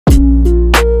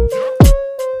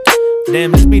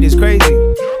Damn, this beat is crazy.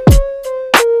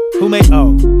 Who made?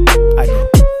 Oh, I do.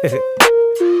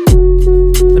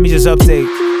 Let me just update.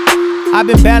 I've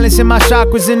been balancing my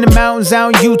chakras in the mountains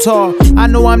out in Utah. I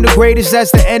know I'm the greatest, that's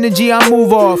the energy I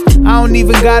move off. I don't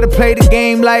even gotta play the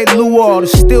game like Luol to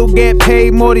still get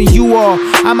paid more than you all.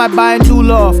 I might buy a new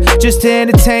loft just to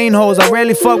entertain hoes. I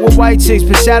rarely fuck with white chicks,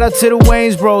 but shout out to the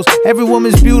Wayans bros. Every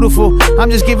woman's beautiful,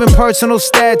 I'm just giving personal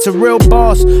stats. A real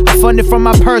boss, I fund it from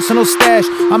my personal stash.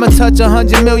 I'ma touch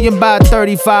 100 million by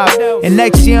 35, and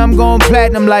next year I'm going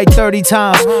platinum like 30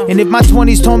 times. And if my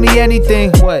 20s told me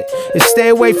anything, what? Is stay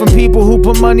away from people who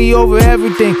put money over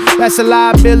everything. That's a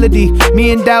liability. Me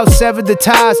and Doubt severed the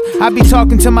ties. I be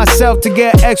talking to myself to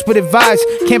get expert advice.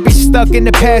 Can't be stuck in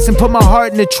the past and put my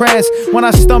heart in a trance. When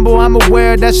I stumble, I'm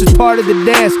aware that's just part of the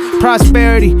dance.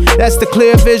 Prosperity, that's the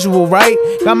clear visual, right?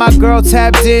 Got my girl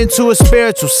tapped into a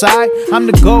spiritual side. I'm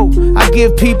the GOAT, I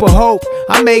give people hope.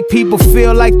 I make people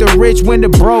feel like they're rich when they're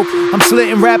broke. I'm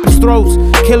slitting rappers' throats,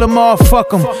 kill them all, fuck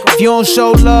them. If you don't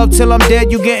show love till I'm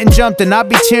dead, you getting jumped. And I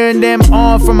be cheering them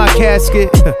on from my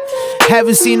casket.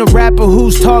 Haven't seen a rapper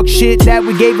who's talk shit that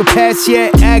we gave a pass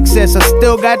yet. Access, I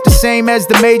still got the same as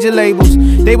the major labels.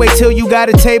 They wait till you got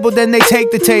a table, then they take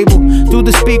the table. Through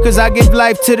the speakers, I give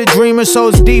life to the dreamer, so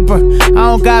it's deeper. I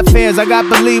don't got fans, I got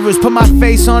believers. Put my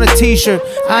face on a t-shirt.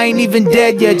 I ain't even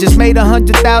dead yet. Just made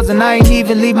 100,000, I ain't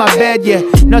even leave my bed yet.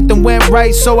 Nothing went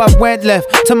right, so I went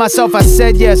left. To myself, I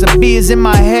said yes. A B is in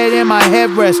my head and my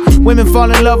headrest. Women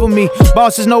fall in love with me.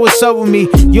 Bosses know what's up with me.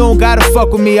 You don't gotta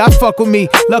fuck with me, I fuck with me.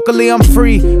 Luckily, I'm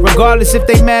free, regardless if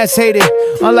they mass hated.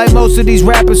 Unlike most of these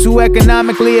rappers who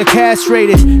economically are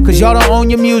castrated. Cause y'all don't own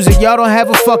your music, y'all don't have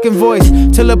a fucking voice.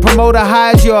 Till a promoter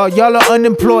hires y'all are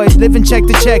unemployed. Living check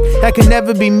to check, that can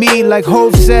never be me. Like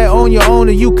Hov said, own your own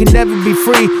or you can never be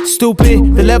free.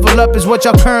 Stupid, the level up is what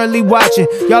y'all currently watching.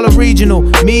 Y'all are regional,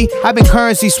 me, I've been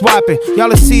currency swapping.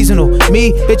 Y'all are seasonal,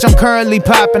 me, bitch, I'm currently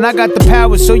popping. I got the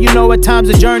power, so you know at times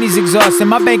the journey's exhausting.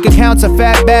 My bank account's a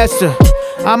fat bastard.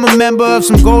 I'm a member of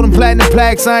some gold and platinum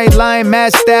plaques, I ain't lying.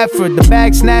 Matt Stafford, the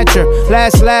bag snatcher,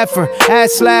 last laugher,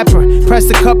 ass slapper. Pressed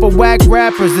a couple whack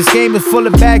rappers. This game is full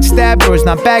of backstabbers,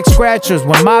 not back scratchers.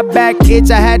 When my back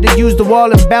itch, I had to use the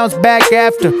wall and bounce back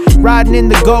after. Riding in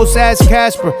the ghost, ass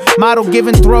Casper. Model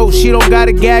giving throat, she don't got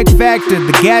a gag factor.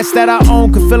 The gas that I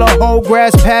own could fill a whole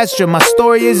grass pasture. My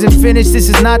story isn't finished, this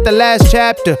is not the last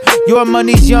chapter. Your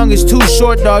money's young, it's too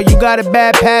short, dawg. You got a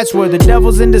bad password. The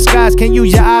devil's in disguise, can't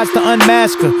use your eyes to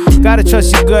unmask. Gotta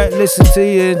trust your gut, listen to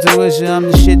your intuition. I'm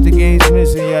the shit the game's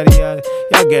missing, yada yada.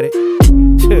 Y'all get it.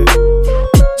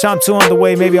 Chomp 2 on the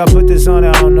way, maybe I'll put this on,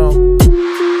 I don't know.